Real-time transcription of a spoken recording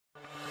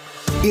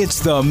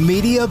It's the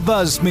Media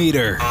Buzz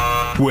Meter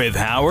with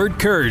Howard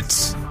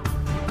Kurtz.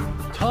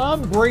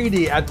 Tom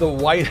Brady at the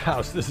White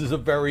House. This is a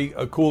very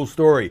cool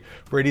story.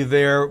 Brady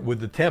there with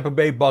the Tampa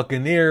Bay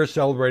Buccaneers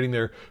celebrating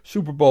their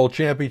Super Bowl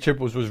championship,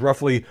 which was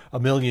roughly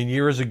 1 million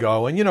years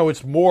ago. And, you know,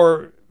 it's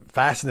more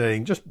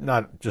fascinating,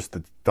 not just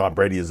that Tom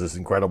Brady is this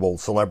incredible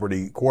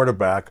celebrity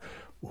quarterback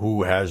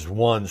who has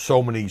won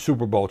so many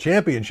Super Bowl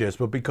championships,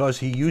 but because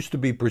he used to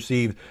be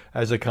perceived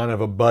as a kind of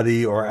a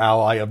buddy or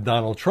ally of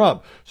Donald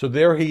Trump. So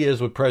there he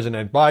is with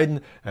President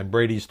Biden, and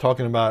Brady's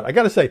talking about, I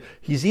got to say,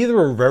 he's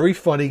either a very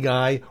funny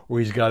guy or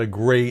he's got a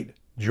great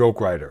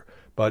joke writer.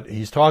 But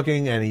he's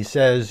talking and he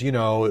says, you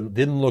know, it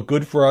didn't look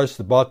good for us,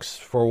 the Bucs,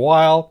 for a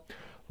while.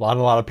 A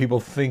lot of people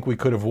think we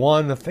could have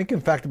won. I think,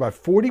 in fact, about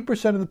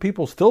 40% of the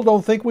people still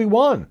don't think we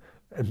won.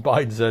 And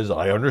Biden says,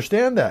 I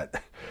understand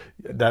that.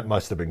 That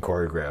must have been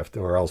choreographed,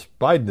 or else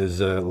Biden is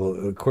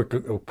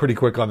pretty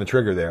quick on the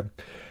trigger there.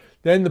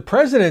 Then the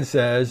president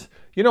says,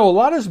 you know, a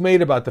lot is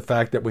made about the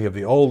fact that we have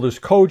the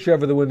oldest coach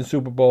ever to win the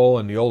Super Bowl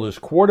and the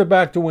oldest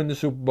quarterback to win the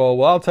Super Bowl.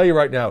 Well, I'll tell you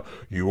right now,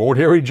 you won't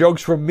hear any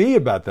jokes from me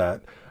about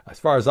that. As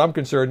far as I'm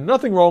concerned,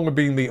 nothing wrong with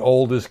being the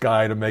oldest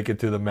guy to make it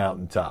to the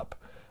mountaintop.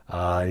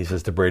 And he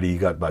says to Brady, you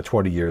got about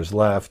 20 years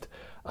left.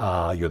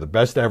 You're the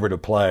best ever to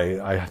play.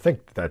 I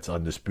think that's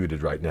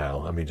undisputed right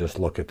now. I mean, just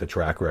look at the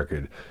track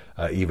record,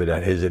 even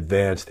at his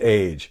advanced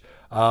age.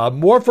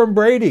 More from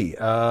Brady.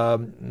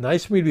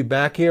 Nice for me to be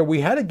back here. We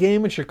had a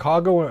game in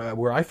Chicago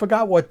where I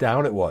forgot what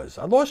down it was.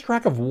 I lost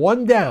track of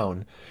one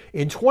down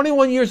in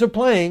 21 years of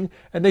playing,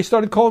 and they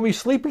started calling me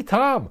Sleepy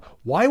Tom.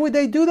 Why would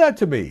they do that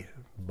to me?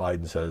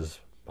 Biden says,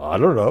 I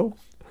don't know.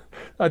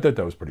 I thought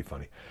that was pretty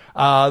funny.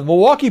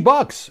 Milwaukee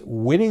Bucks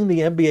winning the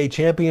NBA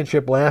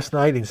championship last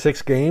night in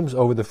 6 games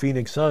over the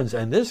Phoenix Suns.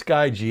 And this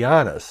guy,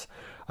 Giannis,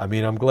 I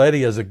mean, I'm glad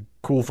he has a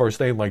cool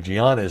first name like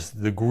Giannis,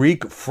 the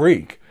Greek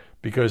freak,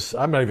 because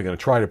I'm not even going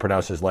to try to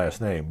pronounce his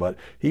last name, but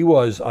he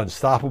was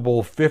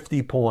unstoppable,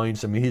 50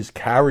 points. I mean, he's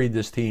carried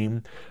this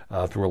team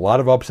through a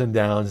lot of ups and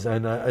downs.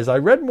 And as I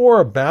read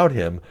more about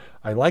him,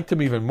 I liked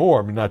him even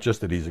more. I mean, not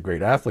just that he's a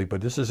great athlete,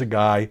 but this is a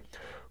guy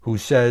who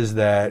says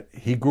that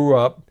he grew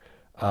up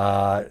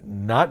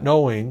not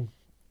knowing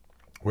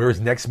where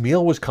his next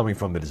meal was coming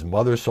from, that his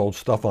mother sold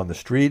stuff on the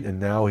street, and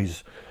now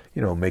he's,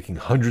 you know, making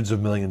hundreds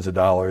of millions of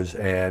dollars.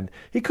 And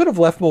he could have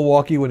left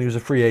Milwaukee when he was a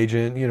free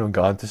agent, you know,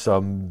 gone to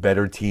some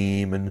better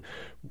team and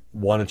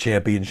won a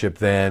championship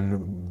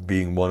then,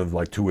 being one of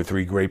like 2 or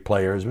 3 great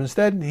players. But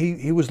instead,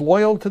 he was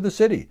loyal to the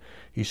city.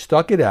 He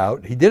stuck it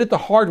out. He did it the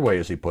hard way,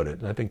 as he put it,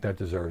 and I think that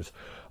deserves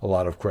a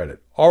lot of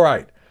credit. All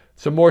right.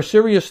 Some more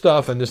serious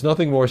stuff, and there's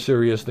nothing more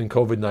serious than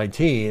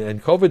COVID-19.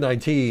 And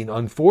COVID-19,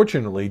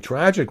 unfortunately,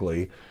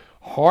 tragically,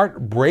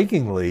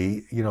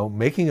 heartbreakingly, you know,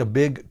 making a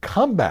big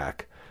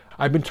comeback.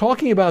 I've been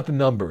talking about the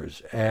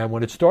numbers, and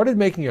when it started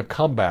making a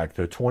comeback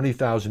to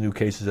 20,000 new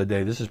cases a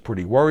day, this is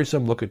pretty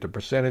worrisome. Look at the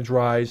percentage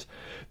rise.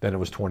 Then it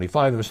was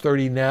 25, it was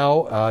 30.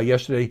 Now,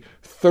 yesterday,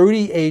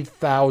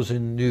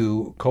 38,000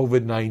 new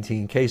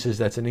COVID-19 cases.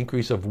 That's an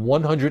increase of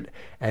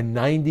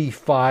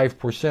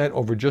 195%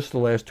 over just the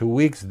last 2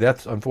 weeks.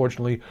 Deaths,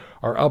 unfortunately,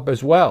 are up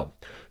as well.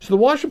 So the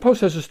Washington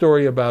Post has a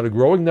story about a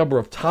growing number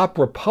of top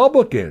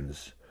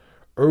Republicans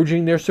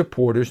urging their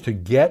supporters to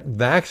get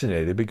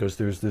vaccinated because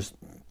there's this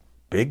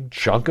big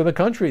chunk of the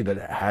country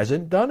that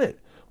hasn't done it.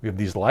 We have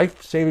these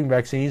life-saving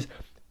vaccines,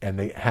 and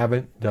they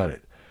haven't done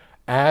it.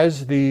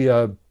 As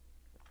the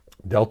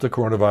Delta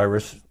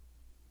coronavirus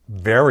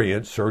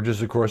variant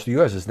surges across the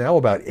U.S., it's now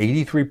about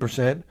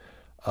 83%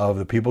 of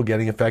the people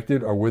getting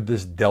affected are with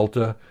this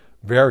Delta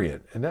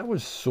variant. And that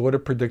was sort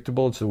of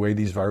predictable. It's the way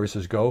these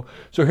viruses go.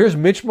 So here's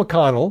Mitch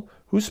McConnell,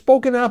 who's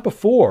spoken out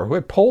before, who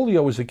had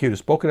polio as a kid, who's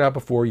spoken out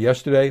before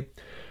yesterday.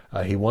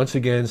 He once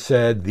again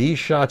said these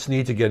shots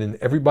need to get in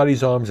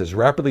everybody's arms as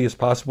rapidly as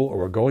possible, or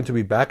we're going to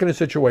be back in a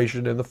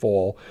situation in the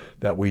fall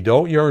that we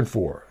don't yearn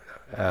for,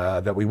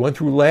 that we went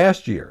through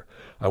last year.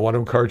 I want to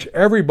encourage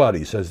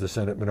everybody, says the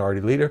Senate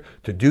Minority Leader,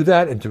 to do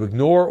that and to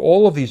ignore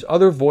all of these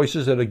other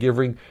voices that are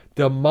giving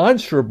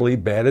demonstrably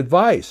bad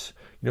advice.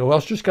 You know who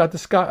else just got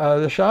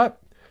the shot?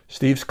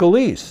 Steve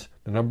Scalise,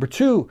 the number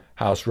 2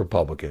 House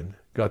Republican,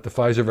 got the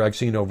Pfizer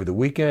vaccine over the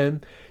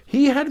weekend.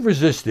 He had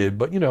resisted,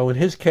 but, you know, in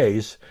his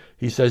case,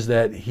 he says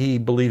that he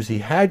believes he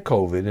had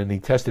COVID and he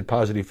tested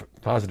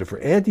positive for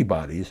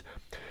antibodies,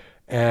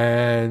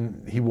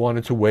 and he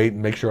wanted to wait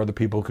and make sure other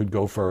people could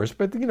go first.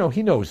 But, you know,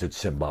 he knows it's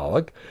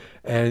symbolic.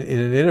 And in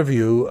an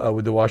interview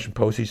with the Washington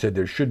Post, he said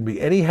there shouldn't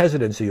be any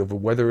hesitancy over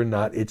whether or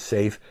not it's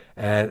safe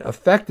and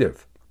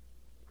effective.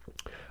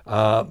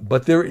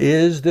 But there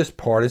is this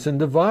partisan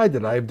divide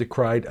that I have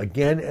decried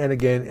again and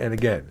again and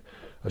again.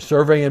 A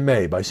survey in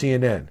May by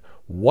CNN,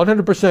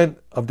 100%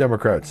 of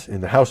Democrats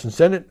in the House and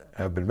Senate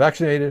have been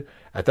vaccinated.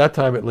 At that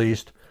time, at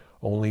least,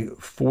 only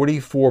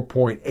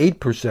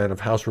 44.8%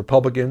 of House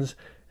Republicans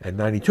and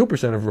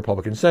 92% of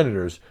Republican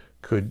senators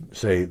could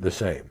say the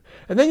same.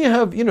 And then you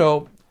have, you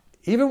know,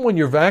 even when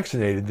you're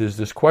vaccinated, there's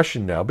this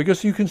question now,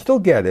 because you can still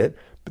get it,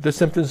 but the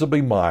symptoms will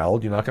be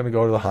mild. You're not going to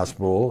go to the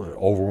hospital,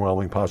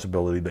 overwhelming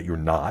possibility that you're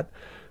not.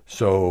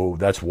 So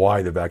that's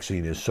why the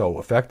vaccine is so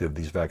effective,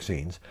 these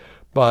vaccines.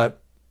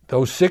 But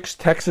those 6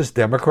 Texas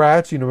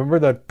Democrats, remember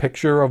that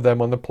picture of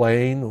them on the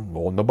plane?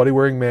 Well, nobody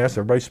wearing masks,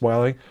 everybody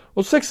smiling.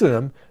 Well, 6 of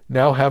them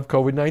now have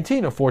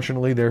COVID-19.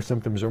 Unfortunately, their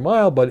symptoms are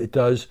mild, but it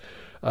does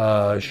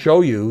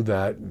show you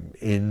that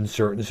in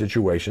certain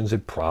situations,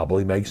 it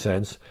probably makes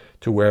sense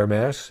to wear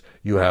masks.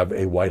 You have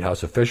a White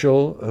House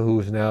official who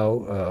is now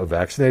a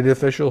vaccinated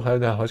official, who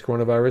now has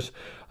coronavirus.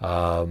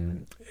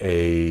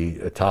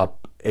 A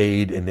top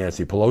aide in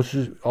Nancy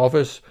Pelosi's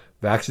office,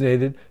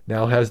 vaccinated,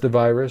 now has the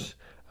virus.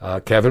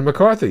 Kevin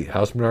McCarthy,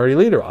 House Minority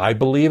Leader, I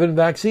believe in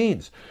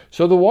vaccines.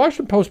 So the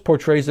Washington Post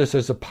portrays this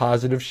as a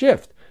positive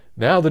shift.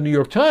 Now the New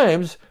York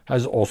Times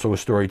has also a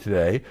story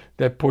today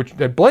that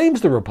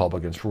blames the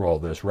Republicans for all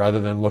this, rather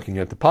than looking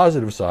at the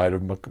positive side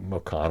of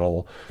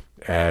McConnell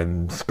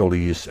and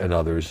Scalise and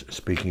others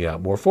speaking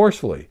out more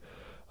forcefully.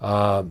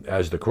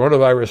 As the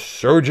coronavirus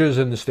surges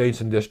in the states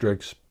and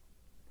districts,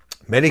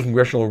 many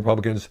congressional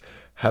Republicans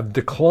have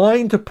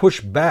declined to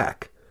push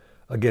back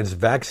against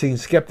vaccine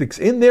skeptics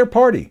in their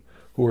party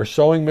who are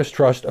sowing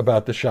mistrust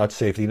about the shot's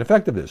safety and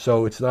effectiveness.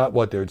 So it's not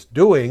what they're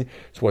doing,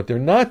 it's what they're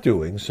not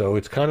doing. So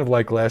it's kind of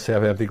like glass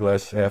half empty,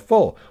 glass half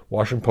full.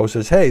 Washington Post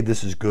says, hey,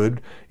 this is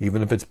good,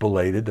 even if it's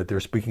belated, that they're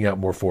speaking out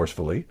more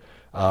forcefully.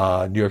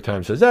 New York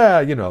Times says,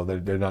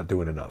 they're not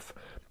doing enough.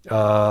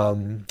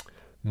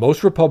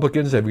 Most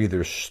Republicans have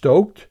either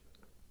stoked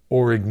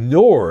or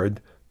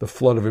ignored the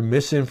flood of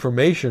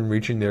misinformation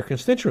reaching their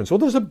constituents. Well,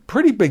 there's a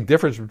pretty big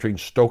difference between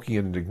stoking it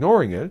and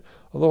ignoring it,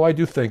 although I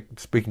do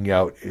think speaking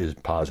out is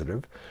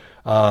positive.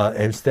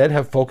 Instead,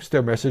 have focused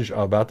their message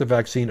about the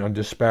vaccine on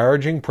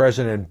disparaging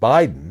President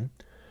Biden,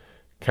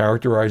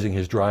 characterizing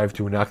his drive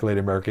to inoculate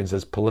Americans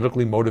as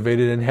politically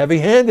motivated and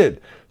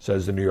heavy-handed,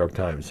 says the New York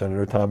Times.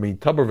 Senator Tommy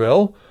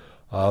Tuberville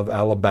of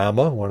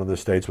Alabama, one of the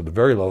states with a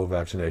very low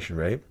vaccination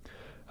rate,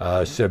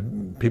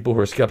 said people who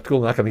are skeptical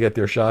are not going to get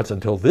their shots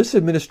until this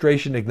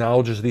administration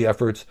acknowledges the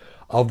efforts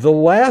of the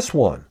last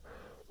one.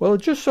 Well,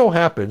 it just so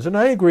happens, and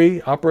I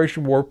agree,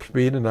 Operation Warp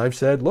Speed, and I've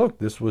said, look,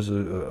 this was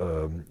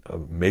a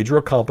major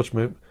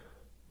accomplishment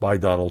by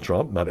Donald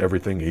Trump. Not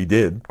everything he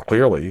did,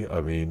 clearly.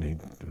 I mean,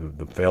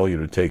 the failure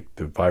to take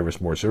the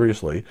virus more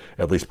seriously,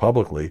 at least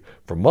publicly,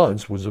 for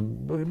months, was a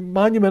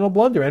monumental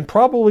blunder, and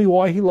probably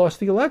why he lost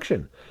the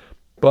election.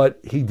 But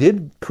he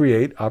did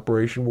create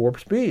Operation Warp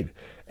Speed.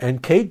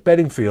 And Kate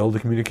Bedingfield, the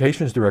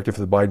communications director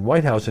for the Biden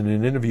White House, in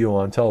an interview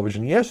on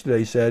television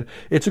yesterday said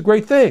it's a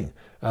great thing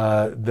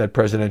that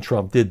President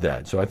Trump did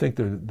that. So I think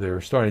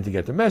they're starting to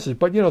get the message.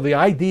 But, the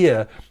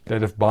idea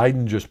that if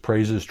Biden just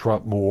praises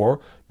Trump more,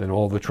 then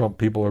all the Trump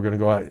people are going to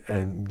go out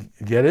and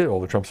get it,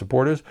 all the Trump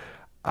supporters,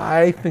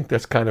 I think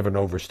that's kind of an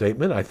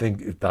overstatement. I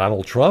think if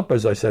Donald Trump,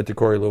 as I said to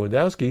Corey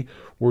Lewandowski,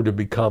 were to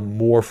become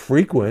more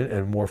frequent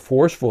and more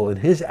forceful in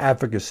his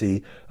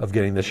advocacy of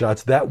getting the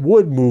shots, that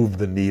would move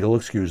the needle,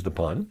 excuse the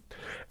pun.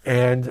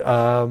 And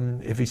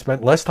if he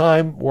spent less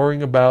time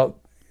worrying about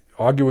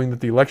arguing that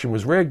the election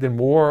was rigged and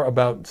more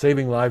about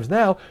saving lives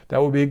now,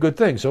 that would be a good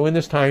thing. So in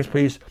this Times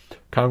piece,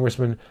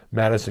 Congressman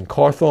Madison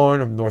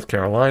Cawthorn of North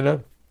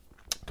Carolina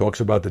talks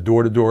about the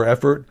door-to-door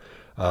effort.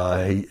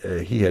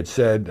 He had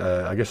said,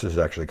 I guess this is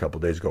actually a couple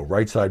of days ago,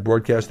 Right Side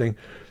Broadcasting,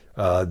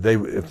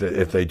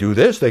 if they do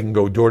this, they can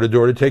go door to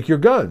door to take your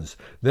guns.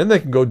 Then they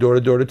can go door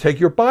to door to take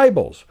your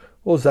Bibles.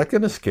 Well, is that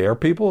going to scare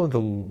people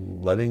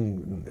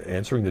into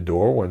answering the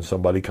door when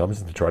somebody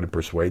comes to try to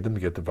persuade them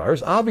to get the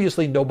virus?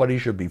 Obviously, nobody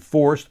should be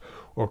forced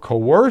or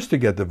coerced to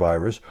get the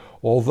virus,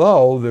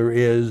 although there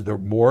are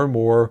more and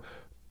more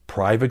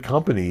private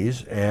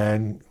companies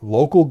and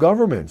local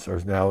governments are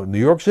now in New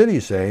York City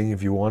saying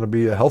if you want to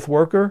be a health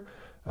worker,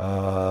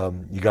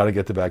 you got to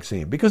get the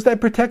vaccine because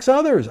that protects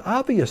others,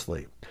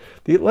 obviously.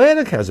 The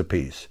Atlantic has a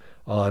piece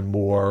on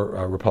more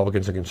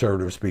Republicans and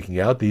conservatives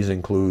speaking out. These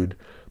include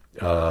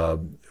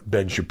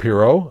Ben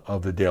Shapiro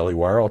of the Daily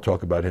Wire. I'll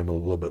talk about him a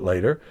little bit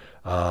later.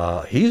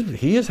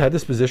 He has had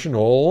this position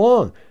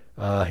all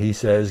along. He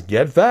says,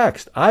 get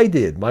vaxxed. I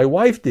did. My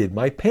wife did.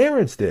 My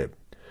parents did.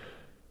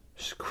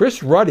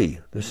 Chris Ruddy,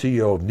 the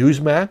CEO of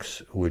Newsmax,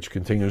 which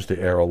continues to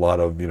air a lot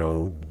of,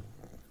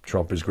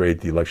 Trump is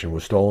great, the election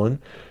was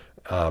stolen,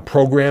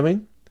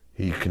 programming.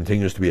 He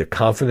continues to be a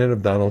confidant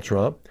of Donald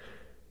Trump.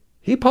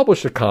 He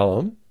published a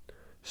column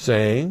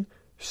saying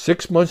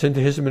 6 months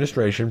into his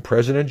administration,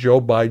 President Joe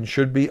Biden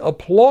should be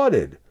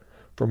applauded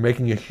for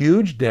making a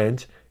huge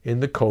dent in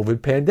the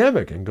COVID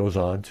pandemic, and goes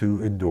on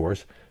to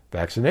endorse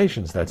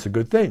vaccinations. That's a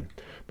good thing.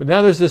 But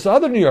now there's this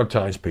other New York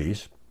Times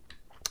piece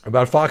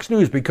about Fox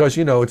News because,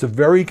 it's a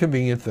very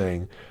convenient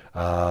thing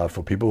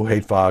for people who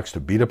hate Fox to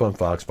beat up on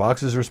Fox.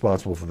 Fox is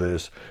responsible for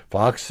this.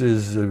 Fox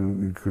is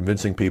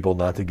convincing people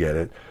not to get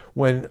it.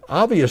 When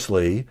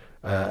obviously,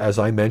 as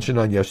I mentioned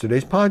on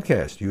yesterday's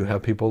podcast, you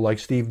have people like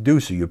Steve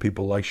Doocy, you have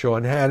people like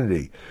Sean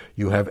Hannity,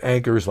 you have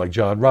anchors like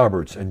John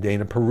Roberts and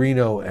Dana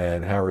Perino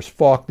and Harris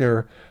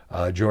Faulkner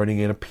joining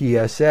in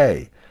a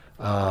PSA.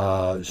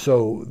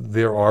 So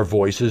there are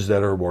voices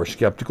that are more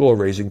skeptical or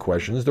raising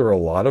questions. There are a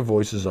lot of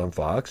voices on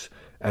Fox,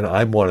 and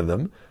I'm one of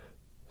them,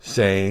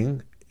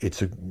 saying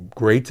it's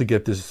great to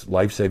get this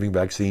life-saving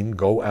vaccine.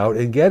 Go out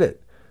and get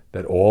it.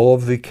 That all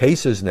of the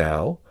cases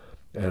now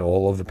and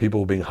all of the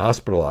people being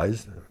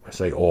hospitalized, I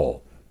say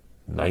all,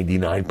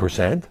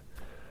 99%,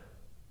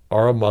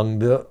 are among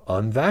the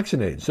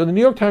unvaccinated. So the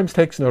New York Times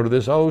takes note of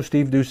this. Oh,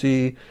 Steve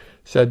Doocy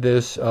said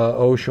this.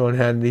 Oh, Sean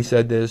Hannity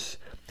said this.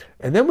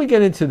 And then we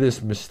get into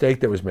this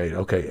mistake that was made.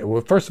 Okay,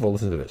 well, first of all,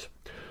 listen to this.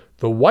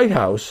 The White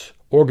House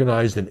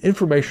organized an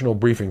informational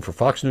briefing for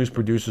Fox News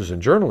producers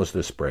and journalists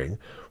this spring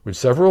with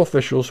several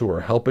officials who are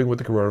helping with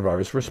the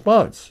coronavirus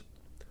response.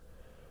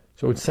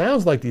 So it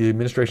sounds like the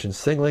administration is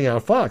singling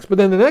out Fox. But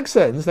then the next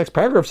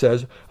paragraph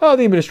says, oh,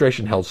 the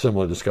administration held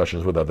similar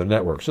discussions with other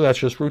networks. So that's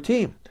just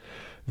routine.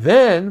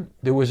 Then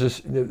there was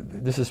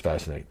this is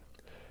fascinating.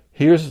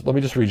 Let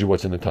me just read you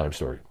what's in the Times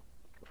story.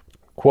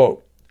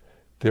 Quote,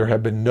 there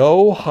have been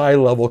no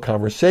high-level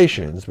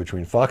conversations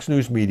between Fox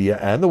News Media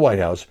and the White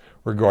House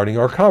regarding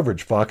our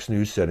coverage, Fox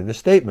News said in a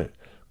statement.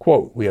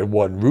 Quote, we had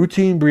one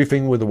routine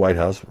briefing with the White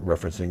House,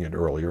 referencing it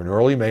earlier, in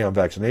early May on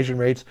vaccination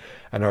rates,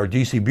 and our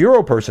D.C.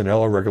 bureau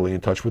personnel are regularly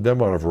in touch with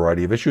them on a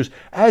variety of issues,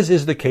 as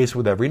is the case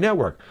with every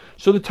network.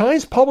 So the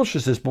Times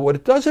publishes this, but what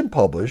it doesn't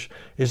publish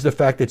is the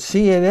fact that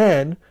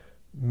CNN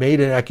made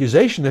an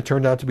accusation that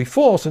turned out to be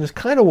false and has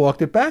kind of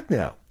walked it back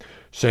now,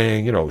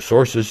 saying,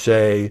 sources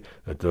say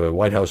that the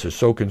White House is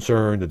so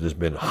concerned that there's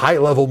been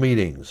high-level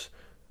meetings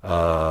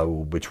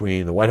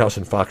between the White House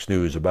and Fox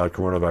News about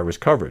coronavirus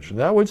coverage. And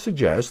that would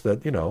suggest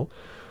that,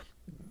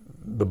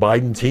 the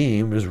Biden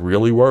team is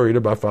really worried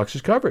about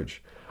Fox's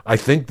coverage. I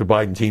think the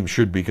Biden team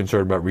should be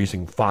concerned about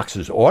reaching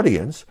Fox's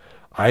audience.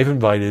 I've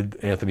invited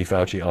Anthony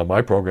Fauci on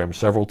my program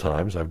several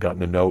times. I've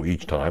gotten a no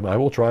each time. I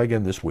will try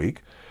again this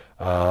week.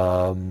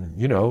 Fox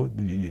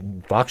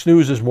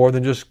News is more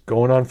than just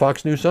going on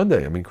Fox News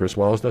Sunday. I mean, Chris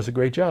Wallace does a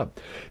great job.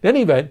 In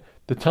any event,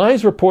 the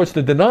Times reports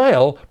the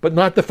denial, but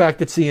not the fact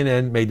that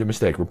CNN made the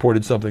mistake,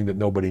 reported something that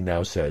nobody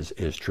now says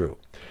is true.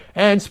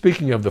 And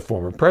speaking of the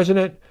former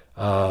president,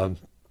 the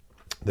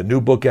new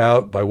book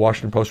out by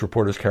Washington Post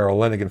reporters Carol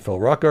Leonnig and Phil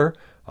Rucker,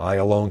 I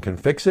Alone Can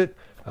Fix It.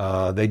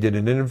 They did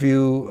an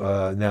interview.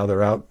 Now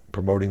they're out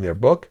promoting their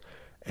book.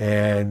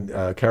 And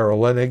Carol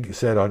Leonnig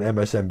said on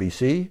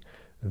MSNBC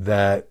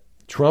that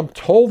Trump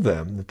told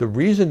them that the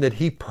reason that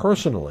he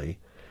personally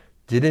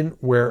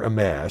didn't wear a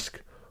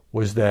mask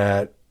was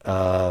that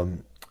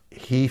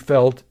he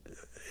felt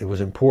it was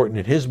important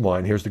in his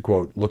mind, here's the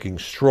quote, looking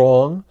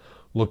strong,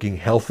 looking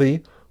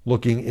healthy,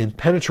 looking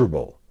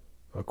impenetrable,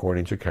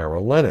 according to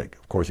Carol Leonnig.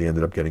 Of course, he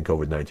ended up getting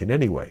COVID-19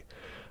 anyway.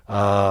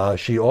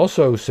 She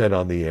also said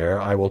on the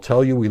air, I will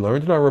tell you, we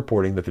learned in our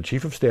reporting that the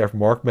Chief of Staff,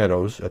 Mark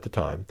Meadows, at the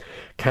time,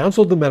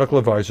 counseled the medical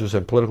advisors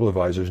and political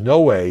advisors,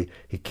 no way,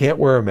 he can't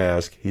wear a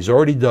mask. He's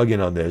already dug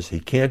in on this. He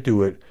can't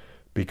do it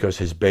because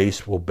his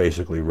base will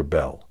basically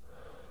rebel.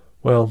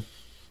 Well,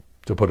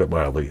 to put it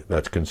mildly,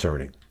 that's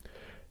concerning.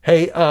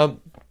 Hey, I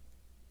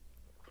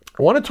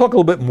want to talk a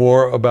little bit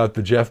more about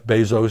the Jeff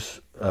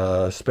Bezos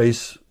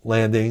space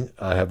landing.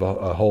 I have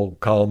a whole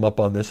column up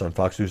on this on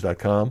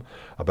foxnews.com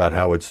about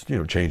how it's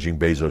changing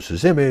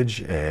Bezos's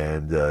image,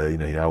 and he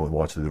now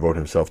wants to devote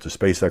himself to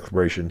space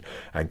exploration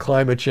and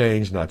climate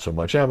change. Not so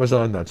much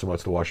Amazon, not so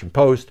much the Washington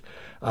Post.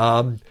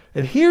 And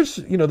here's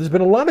there's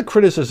been a lot of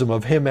criticism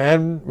of him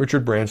and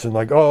Richard Branson,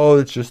 like, oh,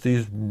 it's just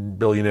these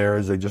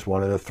billionaires, they just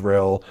wanted a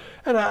thrill.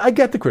 And I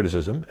get the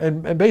criticism,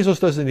 and Bezos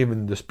doesn't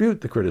even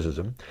dispute the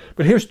criticism.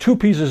 But here's two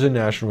pieces in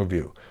National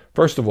Review.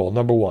 First of all,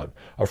 number one,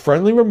 a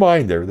friendly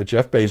reminder that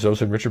Jeff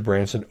Bezos and Richard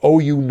Branson owe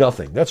you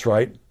nothing. That's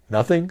right.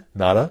 Nothing,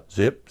 nada,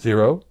 zip,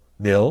 zero,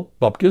 nil,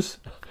 bupkis.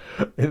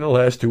 In the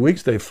last 2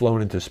 weeks, they've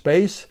flown into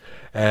space,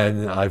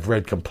 and I've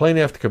read complaint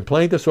after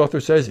complaint. This author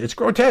says, it's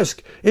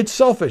grotesque, it's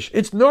selfish,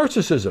 it's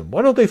narcissism.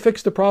 Why don't they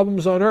fix the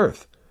problems on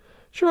Earth?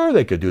 Sure,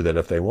 they could do that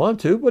if they want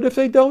to, but if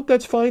they don't,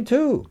 that's fine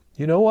too.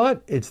 You know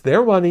what? It's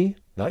their money,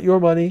 not your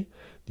money.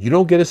 You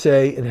don't get a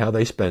say in how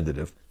they spend it.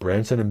 If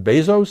Branson and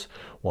Bezos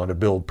want to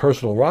build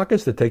personal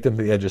rockets that take them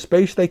to the edge of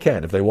space, they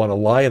can. If they want to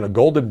lie in a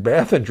golden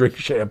bath and drink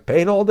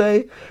champagne all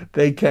day,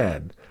 they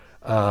can.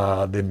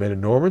 They've made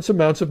enormous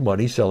amounts of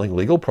money selling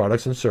legal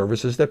products and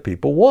services that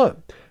people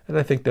want. And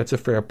I think that's a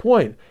fair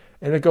point.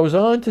 And it goes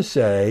on to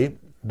say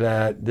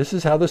that this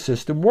is how the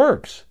system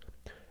works.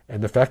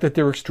 And the fact that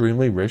they're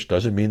extremely rich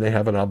doesn't mean they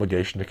have an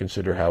obligation to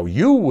consider how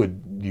you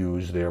would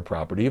use their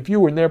property if you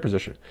were in their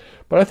position.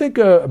 But I think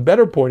a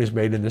better point is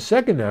made in the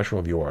second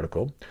National Review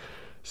article,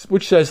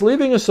 which says,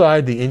 leaving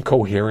aside the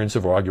incoherence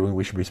of arguing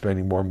we should be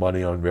spending more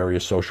money on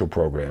various social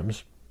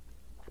programs,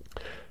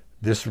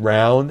 this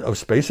round of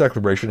space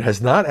exploration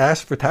has not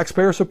asked for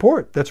taxpayer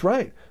support. That's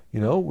right.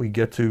 We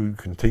get to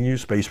continue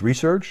space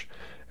research,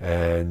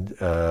 and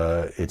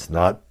it's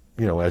not,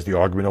 as the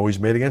argument always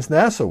made against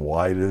NASA.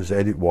 Why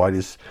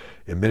does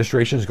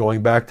administrations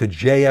going back to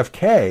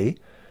JFK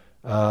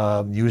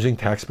using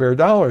taxpayer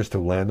dollars to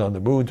land on the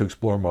moon, to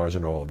explore Mars,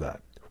 and all of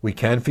that? We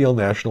can feel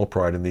national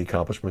pride in the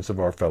accomplishments of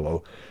our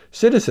fellow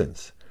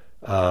citizens.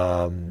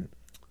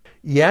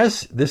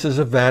 Yes, this is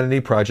a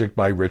vanity project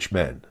by rich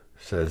men.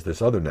 says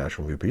this other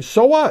National Review piece.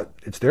 So what?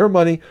 It's their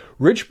money.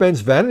 Rich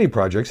men's vanity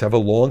projects have a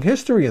long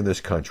history in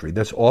this country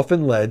that's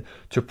often led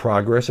to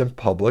progress and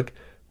public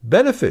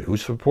benefit. Who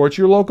supports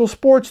your local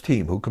sports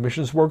team? Who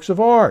commissions works of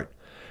art?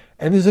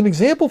 And there's an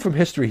example from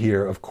history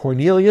here of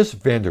Cornelius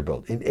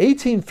Vanderbilt. In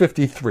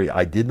 1853,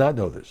 I did not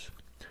know this.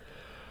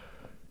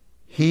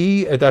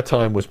 He, at that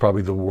time, was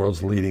probably the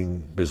world's leading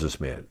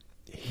businessman.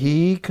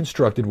 He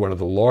constructed one of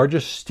the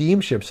largest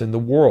steamships in the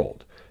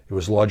world. It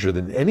was larger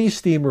than any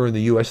steamer in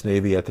the U.S.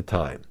 Navy at the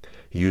time.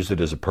 He used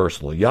it as a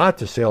personal yacht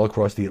to sail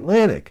across the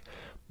Atlantic,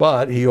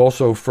 but he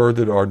also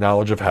furthered our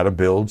knowledge of how to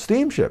build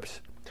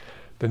steamships.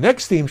 The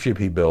next steamship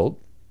he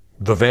built,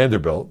 the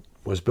Vanderbilt,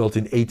 was built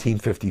in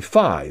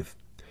 1855.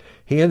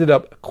 He ended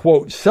up,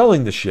 quote,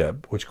 selling the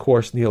ship, which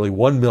cost nearly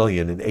 $1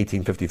 million in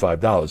 1855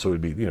 dollars, so it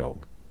would be,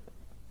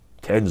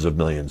 tens of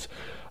millions,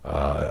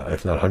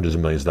 if not hundreds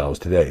of millions of dollars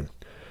today,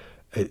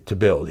 to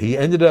build. He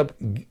ended up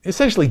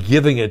essentially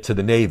giving it to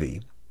the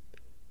Navy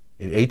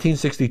in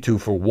 1862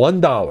 for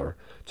 $1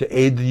 to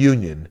aid the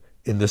Union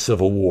in the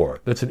Civil War.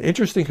 That's an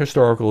interesting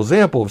historical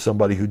example of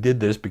somebody who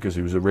did this because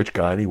he was a rich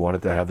guy and he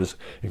wanted to have this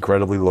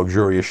incredibly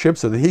luxurious ship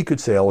so that he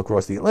could sail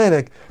across the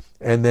Atlantic,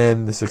 and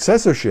then the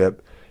successor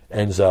ship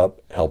ends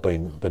up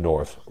helping the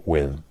North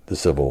win the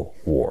Civil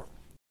War.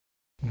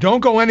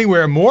 Don't go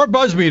anywhere. More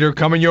BuzzMeter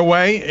coming your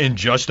way in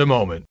just a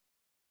moment.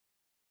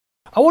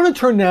 I want to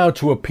turn now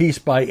to a piece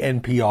by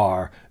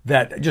NPR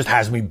that just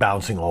has me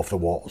bouncing off the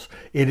walls.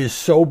 It is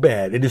so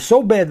bad. It is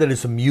so bad that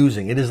it's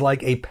amusing. It is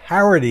like a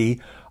parody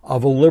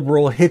of a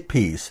liberal hit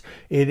piece.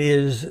 It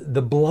is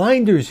the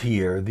blinders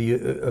here,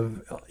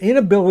 the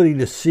inability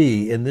to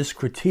see in this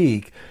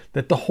critique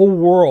that the whole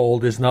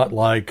world is not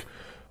like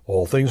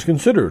All Things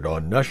Considered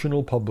on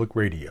National Public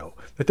Radio.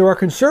 That there are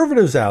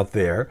conservatives out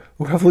there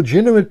who have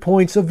legitimate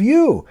points of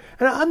view.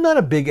 And I'm not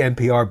a big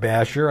NPR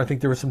basher. I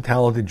think there are some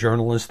talented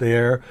journalists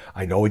there.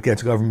 I know it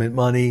gets government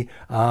money,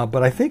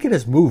 but I think it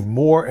has moved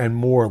more and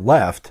more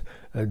left,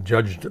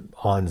 judged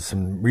on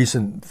some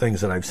recent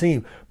things that I've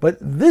seen. But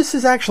this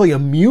is actually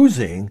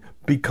amusing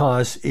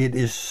because it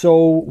is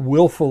so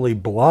willfully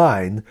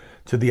blind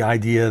to the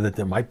idea that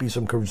there might be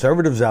some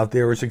conservatives out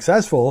there who are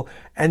successful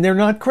and they're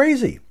not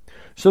crazy.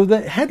 So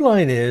the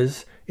headline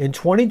is, in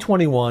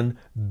 2021,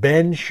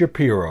 Ben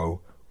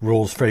Shapiro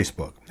rules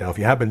Facebook. Now, if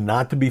you happen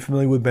not to be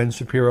familiar with Ben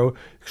Shapiro,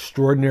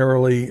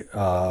 extraordinarily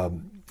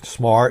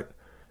smart,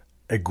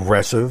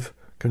 aggressive,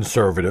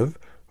 conservative,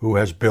 who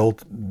has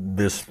built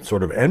this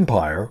sort of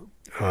empire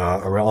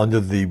under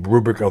the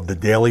rubric of the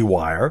Daily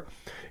Wire.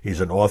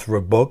 He's an author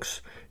of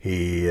books.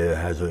 He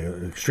has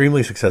an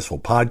extremely successful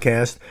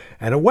podcast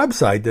and a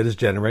website that is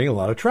generating a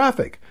lot of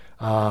traffic.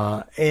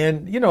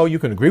 And, you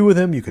can agree with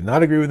him, you can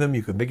not agree with him,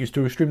 you can make his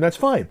too extreme, that's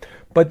fine.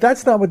 But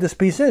that's not what this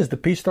piece is. The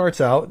piece starts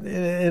out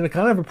in a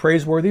kind of a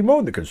praiseworthy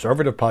mode. The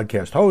conservative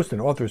podcast host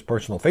and author's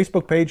personal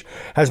Facebook page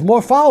has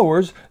more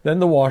followers than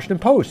the Washington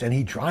Post, and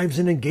he drives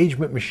an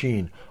engagement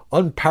machine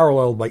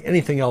unparalleled by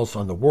anything else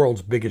on the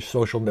world's biggest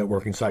social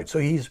networking site. So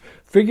he's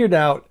figured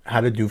out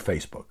how to do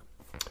Facebook.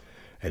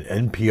 An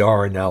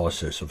NPR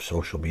analysis of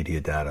social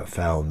media data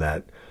found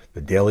that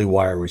the Daily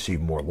Wire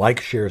received more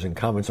likes, shares, and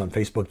comments on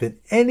Facebook than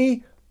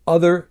any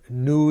other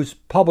news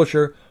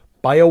publisher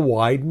by a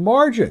wide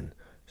margin.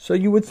 So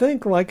you would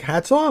think,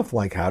 hats off,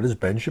 how does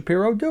Ben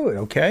Shapiro do it,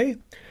 okay?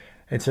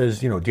 It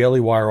says, Daily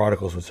Wire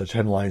articles with such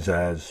headlines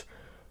as,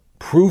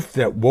 "Proof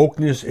that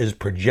wokeness is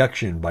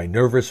projection by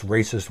nervous,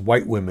 racist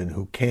white women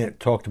who can't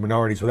talk to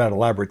minorities without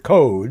elaborate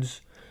codes,"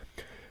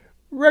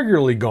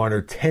 regularly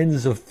garner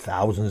tens of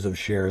thousands of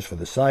shares for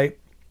the site.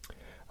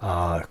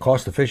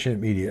 Cost-efficient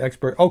media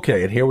expert.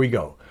 Okay, and here we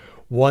go.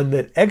 One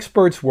that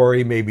experts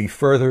worry may be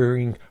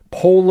furthering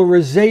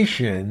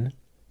polarization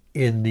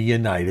in the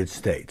United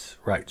States.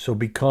 Right, so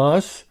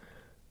because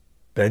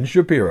Ben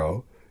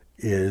Shapiro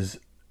is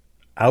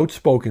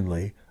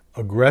outspokenly,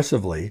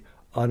 aggressively,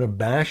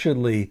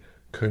 unabashedly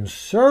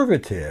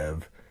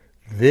conservative,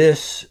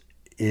 this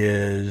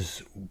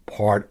is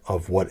part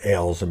of what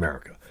ails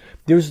America.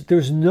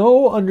 There's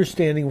no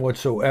understanding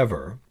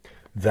whatsoever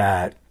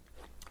that,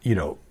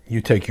 you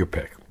take your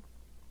pick.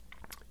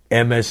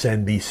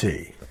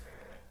 MSNBC,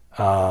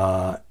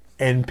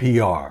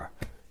 NPR,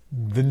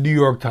 the New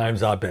York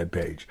Times op-ed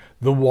page,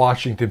 the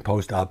Washington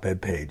Post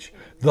op-ed page,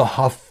 the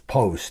Huff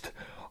Post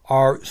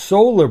are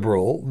so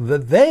liberal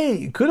that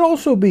they could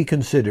also be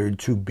considered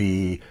to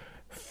be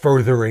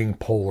furthering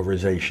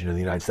polarization in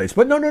the United States.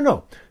 But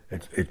no.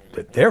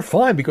 They're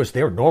fine because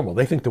they're normal.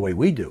 They think the way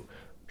we do.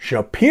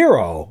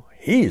 Shapiro,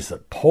 he's a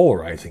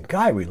polarizing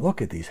guy. We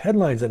look at these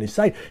headlines on his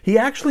site. He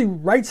actually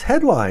writes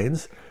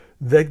headlines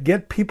that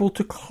get people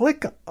to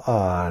click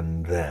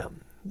on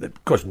them.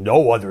 Because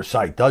no other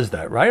site does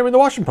that, right? I mean, the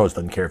Washington Post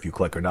doesn't care if you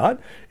click or not.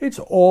 It's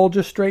all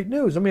just straight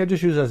news. I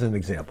just use it as an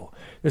example.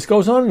 This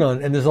goes on,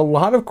 and there's a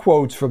lot of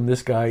quotes from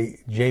this guy,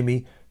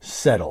 Jamie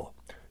Settle,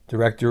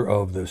 director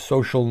of the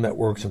Social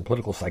Networks and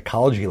Political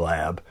Psychology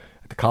Lab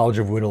at the College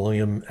of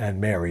William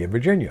and Mary in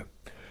Virginia.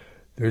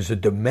 There's a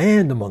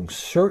demand among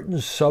certain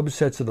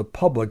subsets of the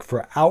public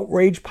for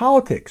outrage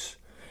politics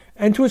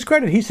And to his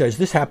credit, he says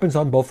this happens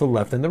on both the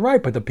left and the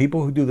right, but the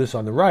people who do this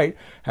on the right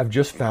have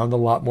just found a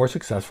lot more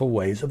successful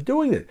ways of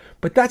doing it.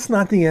 But that's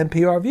not the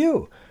NPR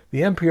view.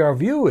 The NPR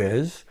view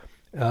is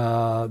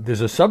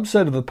there's a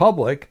subset of the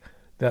public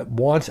that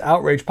wants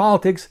outrage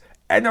politics,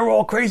 and they're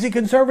all crazy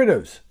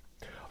conservatives.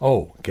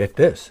 Oh, get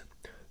this.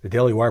 The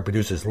Daily Wire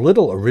produces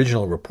little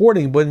original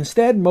reporting, but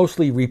instead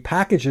mostly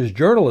repackages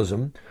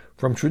journalism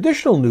from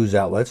traditional news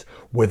outlets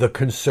with a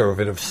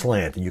conservative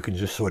slant. And you can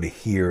just sort of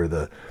hear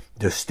the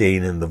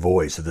disdain in the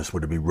voice if this were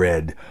to be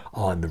read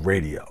on the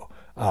radio.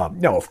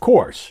 Now, of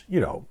course,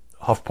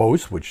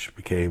 HuffPost, which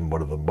became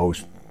one of the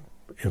most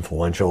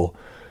influential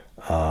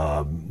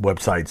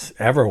websites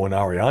ever when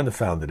Arianna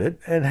founded it,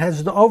 and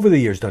has over the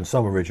years done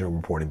some original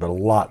reporting, but a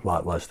lot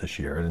less this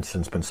year, and it's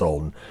since been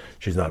sold, and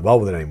she's not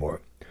involved with it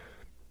anymore.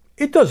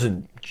 It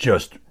doesn't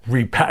just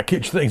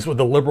repackage things with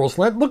a liberal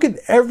slant. Look at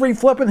every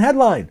flipping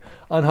headline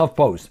on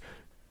HuffPost.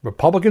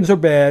 Republicans are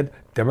bad,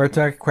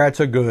 Democrats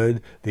are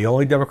good, the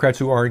only Democrats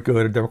who aren't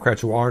good are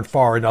Democrats who aren't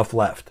far enough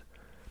left.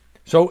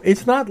 So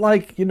it's not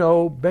like,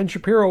 Ben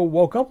Shapiro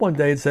woke up one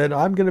day and said,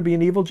 I'm going to be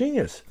an evil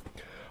genius.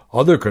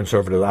 Other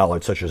conservative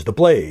outlets such as The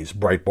Blaze,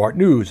 Breitbart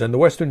News, and The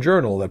Western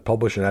Journal that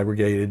publish an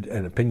aggregated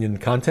and opinion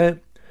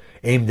content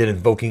aimed at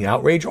invoking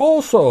outrage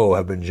also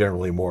have been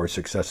generally more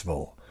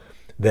successful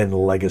than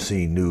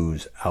legacy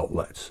news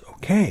outlets.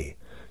 Okay,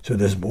 so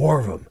there's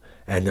more of them,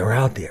 and they're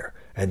out there,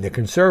 and they're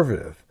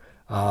conservative.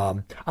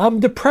 I'm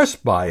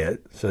depressed by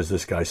it, says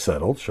this guy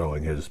Settled,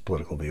 showing his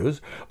political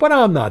views, but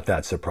I'm not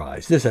that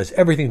surprised. This has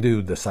everything to do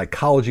with the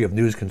psychology of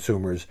news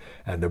consumers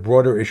and the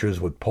broader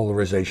issues with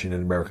polarization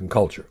in American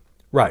culture.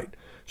 Right.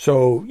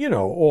 So,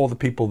 all the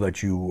people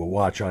that you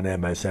watch on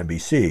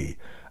MSNBC,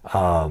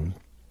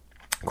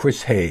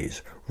 Chris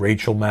Hayes,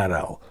 Rachel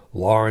Maddow,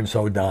 Lawrence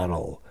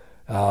O'Donnell,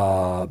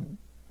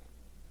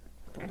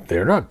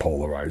 they're not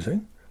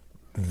polarizing.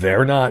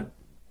 They're not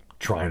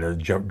trying to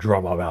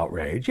drum up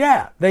outrage.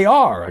 Yeah, they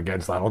are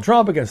against Donald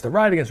Trump, against the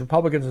right, against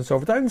Republicans, and so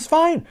forth. And it's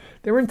fine.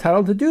 They're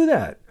entitled to do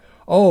that.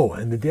 Oh,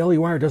 and the Daily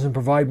Wire doesn't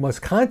provide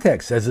much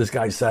context, says this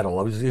guy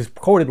Settle. He's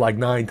quoted like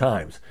 9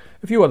 times.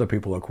 A few other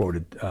people are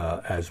quoted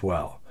as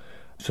well.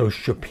 So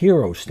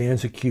Shapiro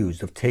stands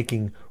accused of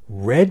taking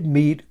red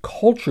meat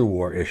culture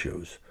war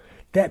issues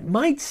that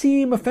might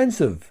seem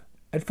offensive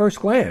at first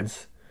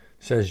glance,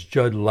 says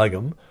Judd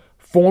Legum,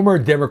 former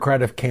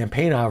Democratic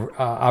campaign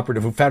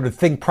operative who founded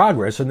Think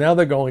Progress, and now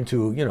they're going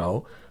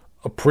to,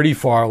 a pretty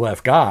far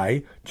left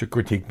guy to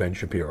critique Ben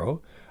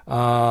Shapiro.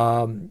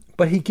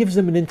 But he gives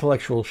them an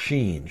intellectual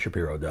sheen,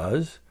 Shapiro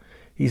does.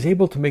 He's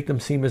able to make them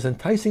seem as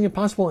enticing as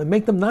possible and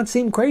make them not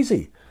seem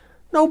crazy.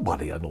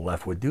 Nobody on the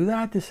left would do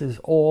that. This is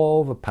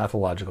all the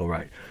pathological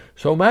right.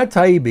 So Matt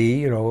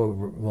Taibbi, a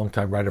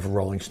longtime writer for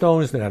Rolling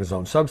Stones, and had his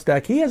own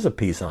Substack, he has a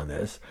piece on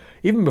this.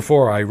 Even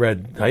before I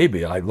read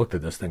Taibbi, I looked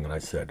at this thing and I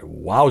said,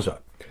 wowza.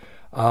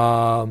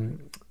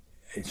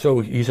 So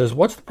he says,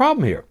 what's the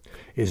problem here?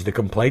 Is the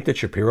complaint that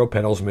Shapiro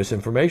peddles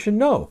misinformation?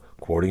 No.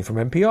 Quoting from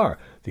NPR,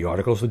 the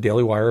articles the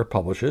Daily Wire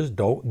publishes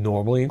don't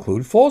normally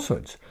include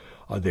falsehoods.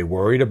 Are they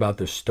worried about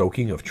the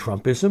stoking of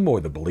Trumpism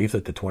or the belief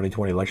that the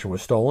 2020 election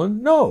was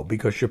stolen? No,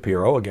 because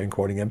Shapiro, again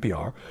quoting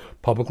NPR,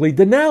 publicly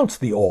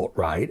denounced the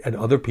alt-right and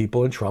other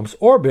people in Trump's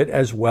orbit,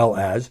 as well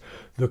as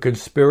the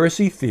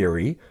conspiracy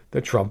theory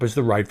that Trump is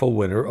the rightful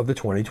winner of the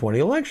 2020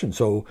 election.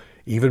 So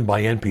even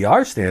by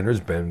NPR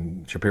standards,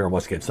 Ben Shapiro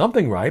must get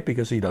something right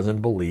because he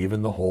doesn't believe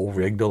in the whole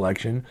rigged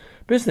election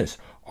business.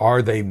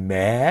 Are they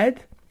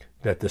mad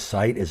that the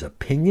site is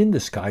opinion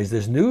disguised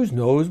as news?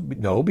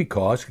 No,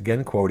 because,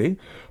 again quoting,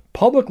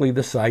 publicly,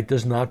 the site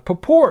does not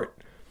purport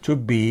to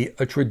be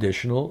a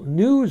traditional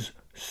news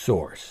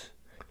source.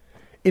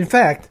 In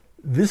fact,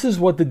 this is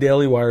what the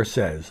Daily Wire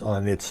says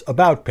on its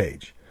About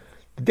page.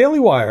 The Daily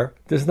Wire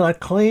does not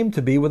claim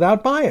to be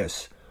without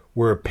bias.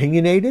 We're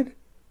opinionated,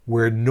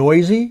 we're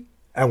noisy,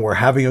 and we're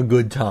having a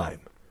good time.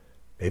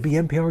 Maybe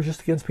NPR is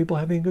just against people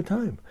having a good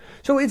time.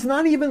 So it's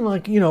not even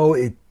like,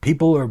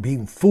 people are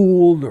being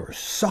fooled or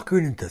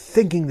suckered into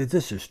thinking that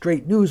this is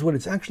straight news when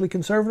it's actually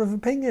conservative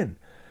opinion.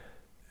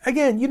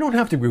 Again, you don't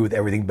have to agree with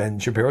everything Ben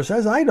Shapiro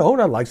says. I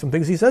don't. I like some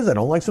things he says. I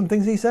don't like some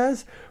things he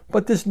says.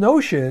 But this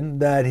notion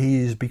that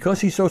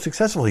because he's so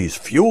successful, he's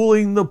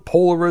fueling the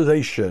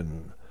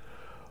polarization.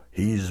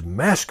 He's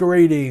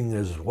masquerading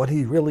as what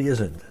he really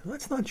isn't.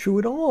 That's not true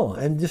at all.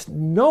 And just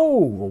no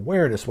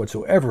awareness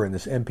whatsoever in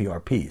this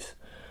NPR piece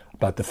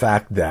about the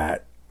fact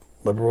that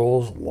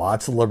liberals,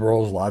 lots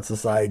of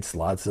sites,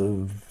 lots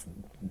of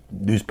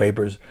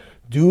newspapers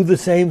do the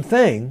same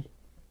thing,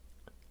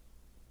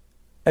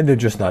 and they're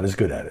just not as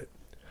good at it.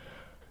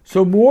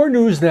 So more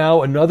news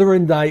now, another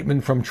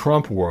indictment from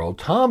Trump world.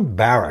 Tom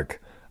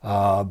Barrack,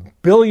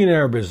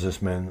 billionaire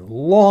businessman,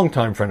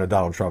 longtime friend of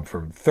Donald Trump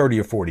for 30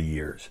 or 40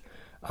 years.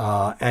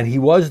 And he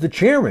was the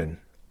chairman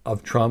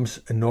of Trump's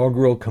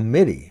inaugural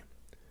committee.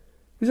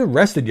 He was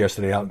arrested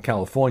yesterday out in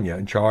California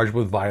and charged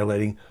with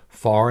violating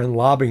foreign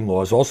lobbying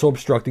laws, also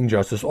obstructing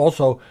justice,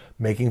 also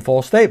making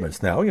false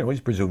statements. Now, he's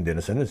presumed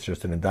innocent. It's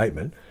just an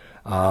indictment.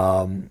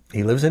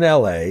 He lives in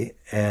L.A.,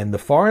 and the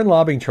foreign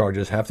lobbying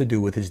charges have to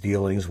do with his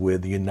dealings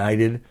with the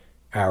United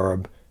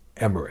Arab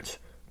Emirates.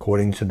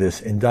 According to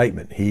this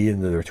indictment, he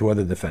and there are two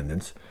other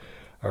defendants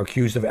are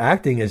accused of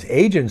acting as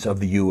agents of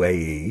the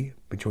UAE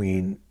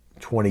between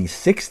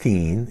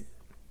 2016,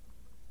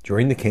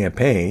 during the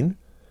campaign,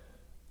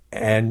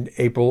 and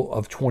April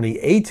of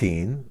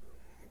 2018,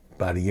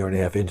 about a year and a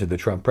half into the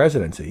Trump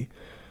presidency.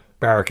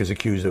 Barak is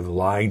accused of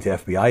lying to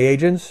FBI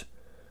agents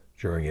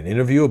during an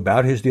interview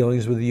about his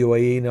dealings with the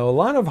UAE. Now, a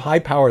lot of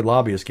high-powered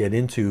lobbyists get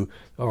into,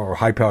 or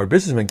high-powered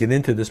businessmen get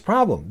into this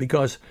problem,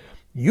 because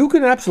you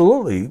can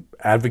absolutely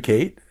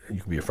advocate,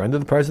 you can be a friend of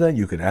the president,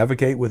 you can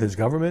advocate with his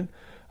government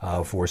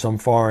for some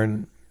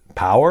foreign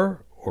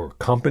power or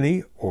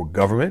company or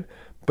government,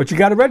 but you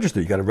got to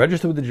register. You got to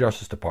register with the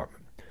Justice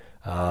Department.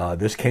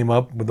 This came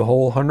up with the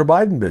whole Hunter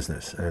Biden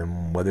business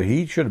and whether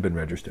he should have been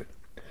registered.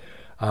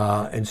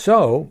 And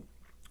so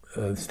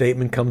a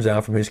statement comes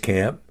out from his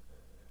camp.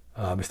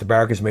 Mr.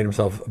 Barak has made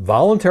himself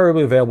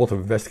voluntarily available to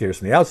investigators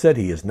from the outset.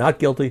 He is not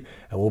guilty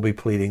and will be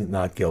pleading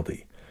not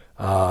guilty.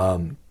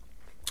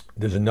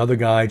 There's another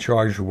guy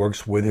charged who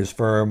works with his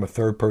firm, a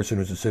third person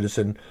who's a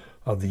citizen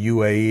of the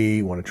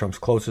UAE, one of Trump's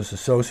closest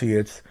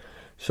associates.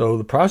 So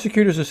the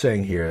prosecutors are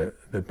saying here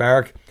that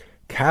Barak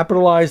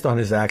capitalized on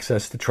his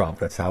access to Trump,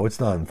 that's how it's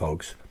done,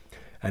 folks,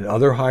 and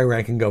other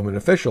high-ranking government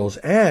officials,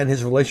 and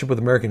his relationship with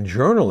American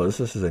journalists,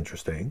 this is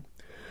interesting,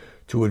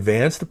 to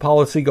advance the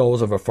policy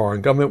goals of a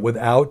foreign government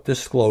without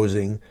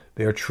disclosing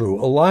their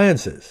true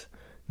alliances.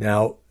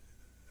 Now,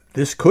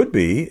 this could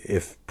be,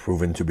 if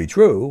proven to be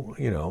true,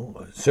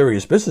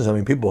 serious business. I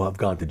mean, people have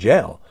gone to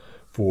jail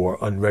for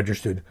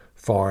unregistered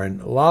foreign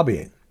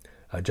lobbying.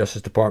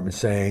 Justice Department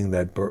saying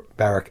that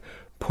Barak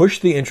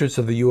pushed the interests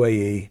of the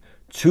UAE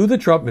to the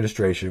Trump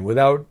administration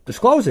without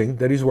disclosing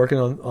that he's working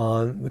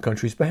on the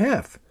country's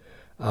behalf.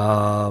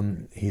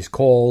 He's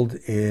called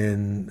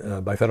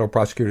in by federal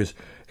prosecutors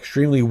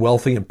extremely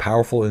wealthy and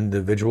powerful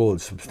individual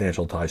with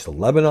substantial ties to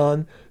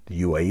Lebanon,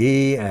 the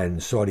UAE,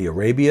 and Saudi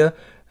Arabia.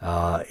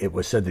 It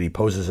was said that he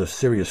poses a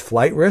serious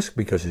flight risk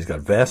because he's got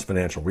vast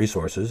financial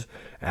resources,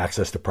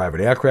 access to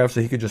private aircraft,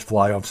 so he could just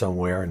fly off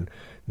somewhere and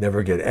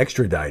never get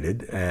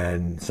extradited.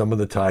 And some of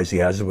the ties he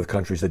has are with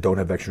countries that don't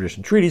have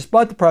extradition treaties.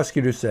 But the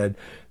prosecutors said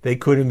they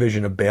could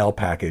envision a bail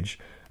package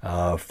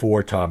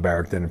for Tom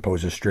Barak that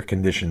imposes strict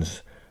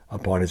conditions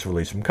upon his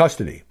release from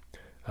custody.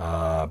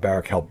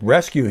 Barak helped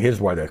rescue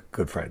they're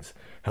good friends,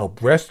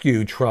 helped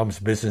rescue Trump's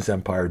business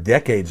empire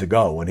decades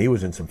ago when he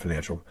was in some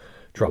financial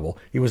trouble.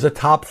 He was a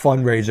top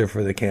fundraiser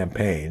for the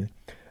campaign.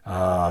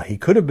 He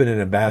could have been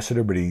an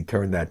ambassador, but he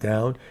turned that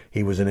down.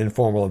 He was an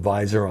informal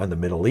advisor on the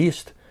Middle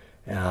East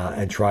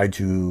and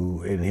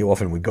he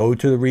often would go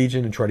to the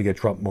region and try to get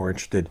Trump more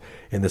interested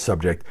in the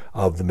subject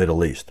of the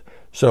Middle East.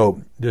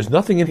 So there's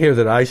nothing in here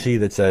that I see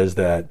that says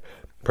that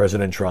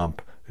President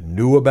Trump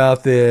knew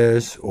about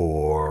this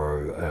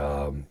or,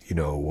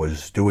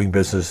 was doing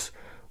business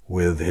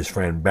with his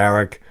friend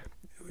Barak,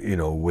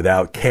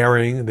 without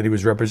caring that he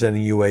was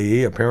representing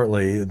UAE.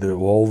 Apparently,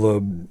 all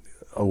the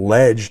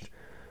alleged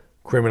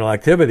criminal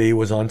activity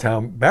was on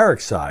Tom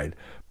Barak's side.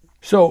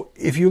 So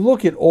if you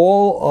look at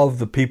all of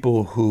the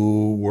people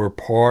who were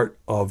part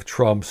of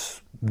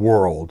Trump's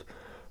world,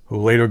 who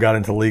later got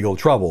into legal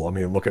trouble,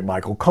 look at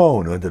Michael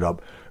Cohen, who ended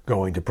up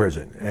going to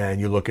prison. And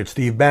you look at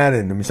Steve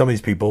Bannon. Some of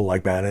these people,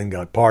 like Bannon,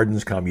 got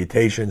pardons,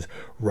 commutations.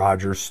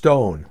 Roger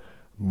Stone,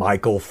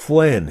 Michael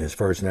Flynn, his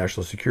first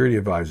national security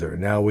advisor.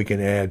 Now we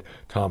can add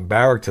Tom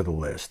Barak to the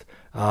list.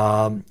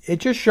 It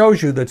just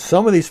shows you that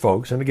some of these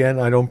folks, and again,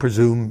 I don't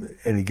presume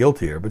any guilt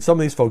here, but some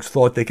of these folks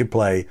thought they could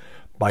play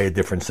by a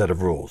different set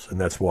of rules. And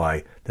that's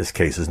why this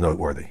case is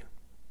noteworthy.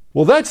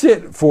 Well, that's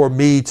it for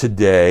me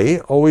today.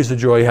 Always a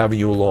joy having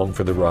you along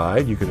for the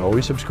ride. You can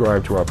always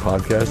subscribe to our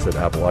podcast at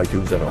Apple,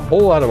 iTunes, and a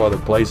whole lot of other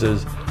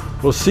places.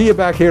 We'll see you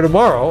back here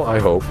tomorrow, I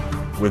hope,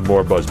 with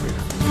more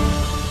BuzzMeter.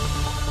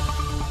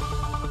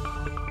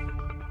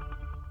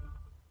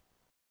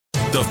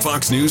 The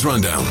Fox News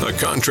Rundown, a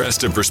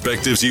contrast of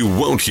perspectives you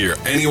won't hear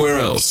anywhere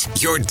else.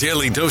 Your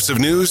daily dose of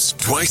news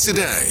twice a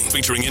day,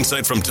 featuring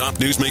insight from top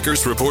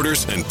newsmakers,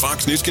 reporters, and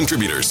Fox News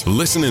contributors.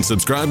 Listen and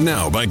subscribe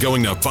now by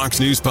going to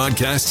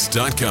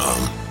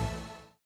foxnewspodcasts.com.